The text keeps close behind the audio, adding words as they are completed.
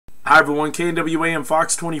Hi everyone, KNWA and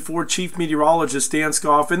Fox 24 Chief Meteorologist Dan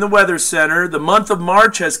Skoff in the Weather Center. The month of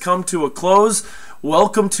March has come to a close.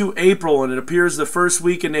 Welcome to April, and it appears the first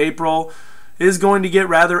week in April is going to get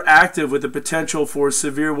rather active with the potential for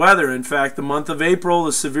severe weather. In fact, the month of April,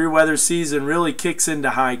 the severe weather season really kicks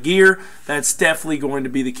into high gear. That's definitely going to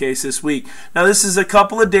be the case this week. Now, this is a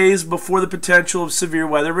couple of days before the potential of severe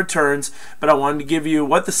weather returns, but I wanted to give you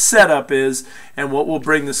what the setup is and what will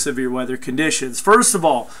bring the severe weather conditions. First of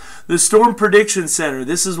all, the Storm Prediction Center.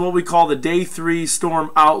 This is what we call the Day 3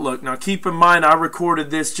 Storm Outlook. Now, keep in mind, I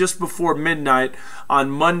recorded this just before midnight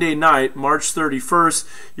on Monday night, March 31st.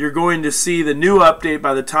 You're going to see the new update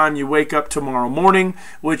by the time you wake up tomorrow morning,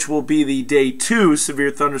 which will be the Day 2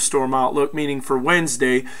 Severe Thunderstorm Outlook, meaning for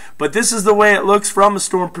Wednesday. But this is the way it looks from the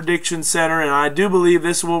Storm Prediction Center, and I do believe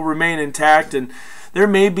this will remain intact, and there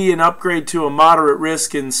may be an upgrade to a moderate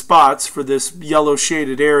risk in spots for this yellow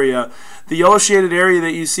shaded area. The yellow shaded area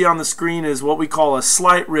that you see on the screen is what we call a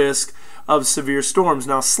slight risk of severe storms.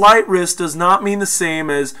 Now, slight risk does not mean the same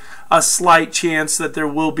as a slight chance that there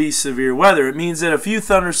will be severe weather. It means that a few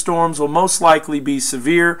thunderstorms will most likely be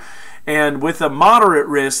severe, and with a moderate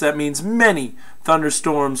risk, that means many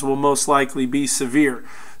thunderstorms will most likely be severe.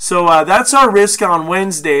 So that's our risk on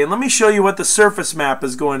Wednesday, and let me show you what the surface map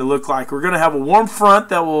is going to look like. We're going to have a warm front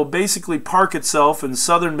that will basically park itself in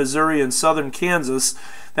southern Missouri and southern Kansas.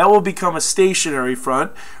 That will become a stationary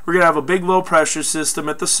front. We're going to have a big low pressure system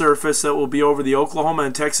at the surface that will be over the Oklahoma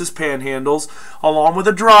and Texas panhandles, along with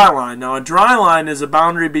a dry line. Now, a dry line is a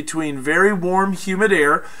boundary between very warm, humid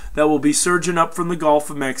air that will be surging up from the Gulf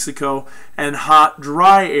of Mexico and hot,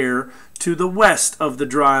 dry air to the west of the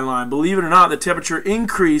dry line. Believe it or not, the temperature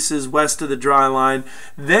increases west of the dry line.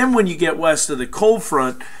 Then when you get west of the cold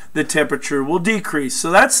front, the temperature will decrease.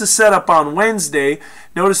 So that's the setup on Wednesday.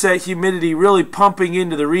 Notice that humidity really pumping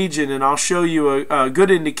into the region, and I'll show you a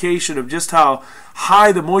good indication of just how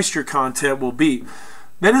high the moisture content will be.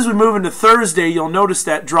 Then as we move into Thursday, you'll notice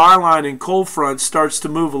that dry line and cold front starts to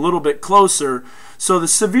move a little bit closer. So the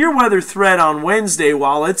severe weather threat on Wednesday,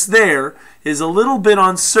 while it's there, is a little bit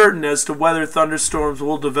uncertain as to whether thunderstorms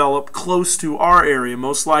will develop close to our area.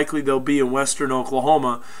 Most likely they'll be in western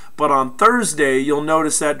Oklahoma. But on Thursday, you'll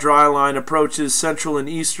notice that dry line approaches central and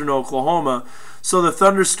eastern Oklahoma. So the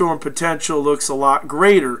thunderstorm potential looks a lot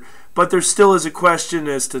greater. But there still is a question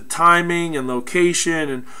as to timing and location,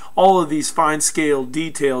 and all of these fine-scale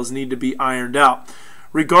details need to be ironed out.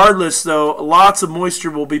 Regardless, though, lots of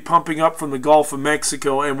moisture will be pumping up from the Gulf of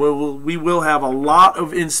Mexico, and we will have a lot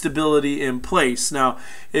of instability in place. Now,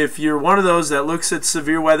 if you're one of those that looks at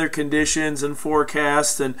severe weather conditions and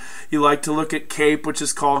forecasts, and you like to look at CAPE, which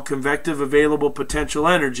is called Convective Available Potential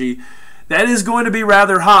Energy, that is going to be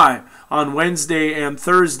rather high on Wednesday and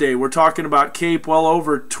Thursday. We're talking about CAPE well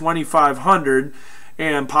over 2,500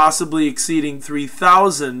 and possibly exceeding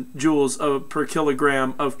 3,000 joules per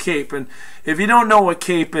kilogram of CAPE. And if you don't know what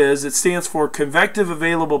CAPE is, it stands for Convective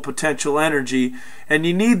Available Potential Energy, and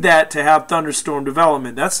you need that to have thunderstorm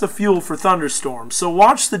development. That's the fuel for thunderstorms. So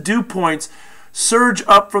watch the dew points surge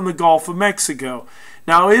up from the Gulf of Mexico.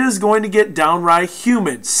 Now, it is going to get downright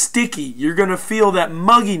humid, sticky. You're going to feel that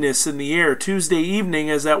mugginess in the air Tuesday evening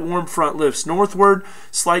as that warm front lifts northward.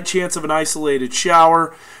 Slight chance of an isolated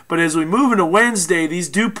shower. But as we move into Wednesday, these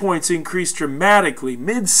dew points increase dramatically,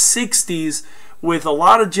 mid-60s, with a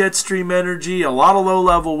lot of jet stream energy, a lot of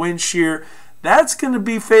low-level wind shear. That's going to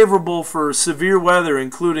be favorable for severe weather,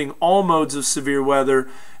 including all modes of severe weather,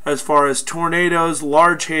 as far as tornadoes,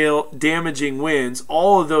 large hail, damaging winds.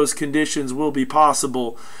 All of those conditions will be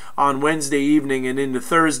possible on Wednesday evening and into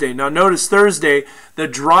Thursday. Now notice Thursday, the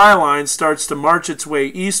dry line starts to march its way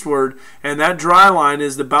eastward, and that dry line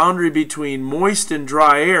is the boundary between moist and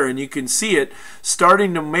dry air, and you can see it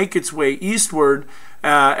starting to make its way eastward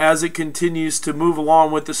as it continues to move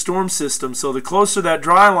along with the storm system. So the closer that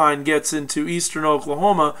dry line gets into eastern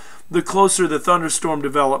Oklahoma, the closer the thunderstorm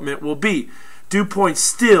development will be. Dew points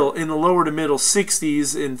still in the lower to middle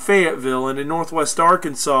 60s in Fayetteville and in northwest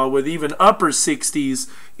Arkansas, with even upper 60s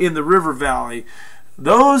in the River Valley.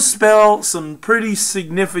 Those spell some pretty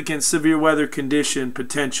significant severe weather condition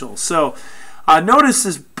potential. So notice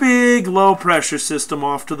this big low pressure system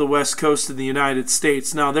off to the west coast of the United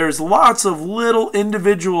States. Now, there's lots of little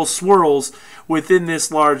individual swirls within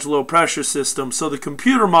this large low pressure system, so the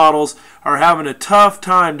computer models are having a tough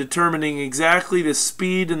time determining exactly the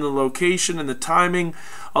speed and the location and the timing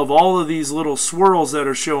of all of these little swirls that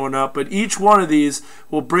are showing up, but each one of these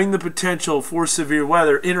will bring the potential for severe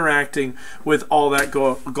weather interacting with all that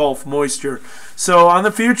Gulf moisture. So on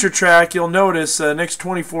the future track, you'll notice next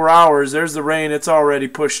 24 hours, there's the rain, it's already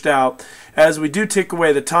pushed out. as we do take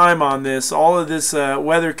away the time on this, all of this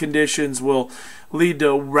weather conditions will lead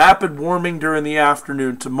to rapid warming during the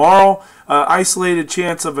afternoon. Tomorrow, isolated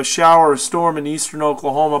chance of a shower or storm in eastern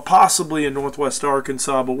Oklahoma, possibly in northwest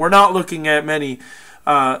Arkansas, but we're not looking at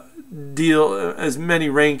as many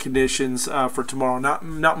rain conditions for tomorrow.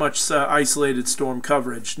 Not much isolated storm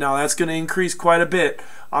coverage. Now that's going to increase quite a bit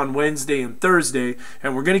on Wednesday and Thursday,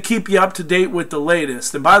 and we're going to keep you up to date with the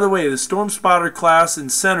latest. And by the way, the Storm Spotter class in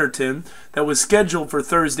Centerton that was scheduled for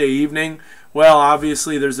Thursday evening, well,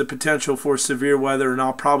 obviously there's a potential for severe weather, and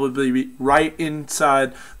I'll probably be right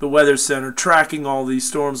inside the weather center tracking all these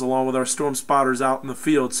storms along with our storm spotters out in the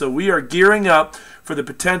field. So we are gearing up for the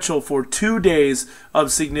potential for 2 days of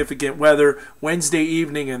significant weather, Wednesday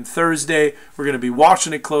evening and Thursday. We're going to be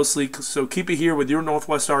watching it closely, so keep it here with your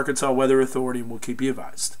Northwest Arkansas Weather Authority, and we'll keep you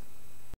advised.